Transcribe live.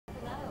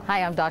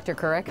Hi, I'm Dr.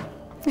 Couric.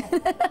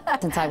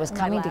 Since I was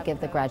coming to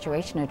give the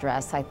graduation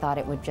address, I thought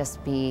it would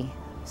just be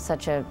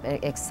such an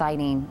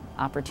exciting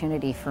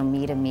opportunity for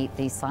me to meet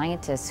these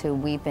scientists who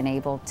we've been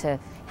able to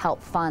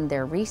help fund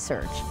their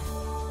research.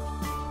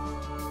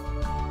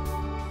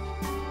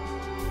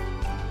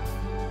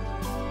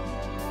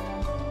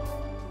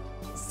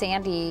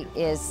 Sandy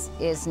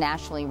is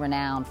nationally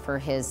renowned for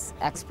his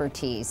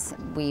expertise.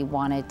 We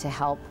wanted to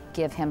help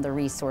give him the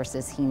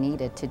resources he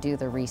needed to do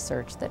the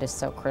research that is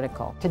so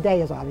critical.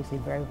 Today is obviously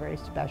very, very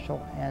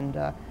special, and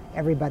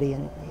everybody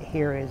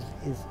here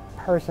is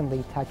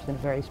personally touched in a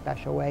very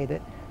special way.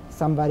 That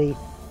somebody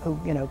who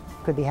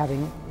could be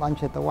having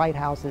lunch at the White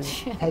House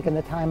is taking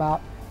the time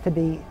out to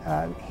be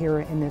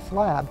here in this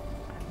lab.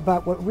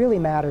 But what really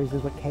matters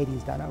is what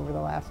Katie's done over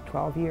the last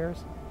 12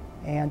 years.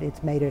 And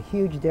it's made a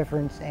huge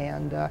difference,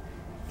 and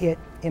it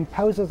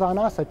imposes on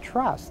us a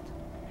trust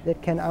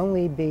that can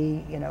only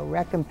be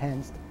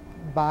recompensed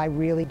by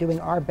really doing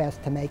our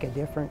best to make a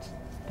difference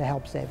to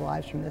help save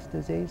lives from this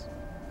disease.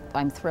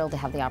 I'm thrilled to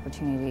have the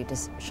opportunity to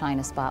shine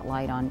a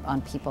spotlight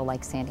on people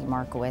like Sanford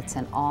Markowitz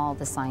and all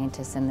the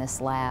scientists in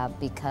this lab,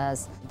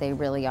 because they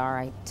really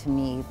are, to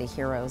me, the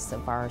heroes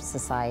of our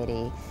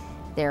society.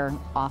 They're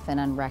often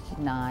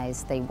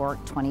unrecognized. They work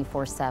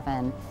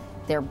 24/7.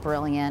 They're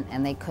brilliant,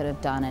 and they could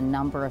have done a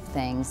number of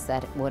things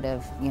that would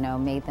have,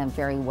 made them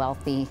very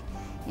wealthy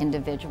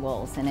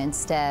individuals. And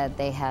instead,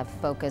 they have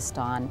focused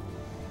on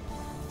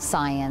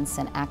science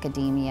and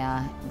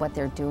academia. What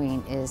they're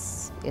doing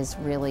is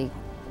really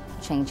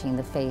changing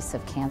the face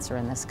of cancer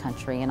in this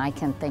country. And I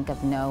can't think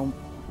of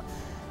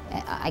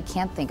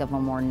a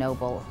more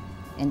noble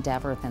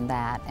endeavor than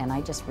that. And I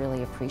just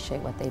really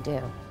appreciate what they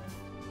do.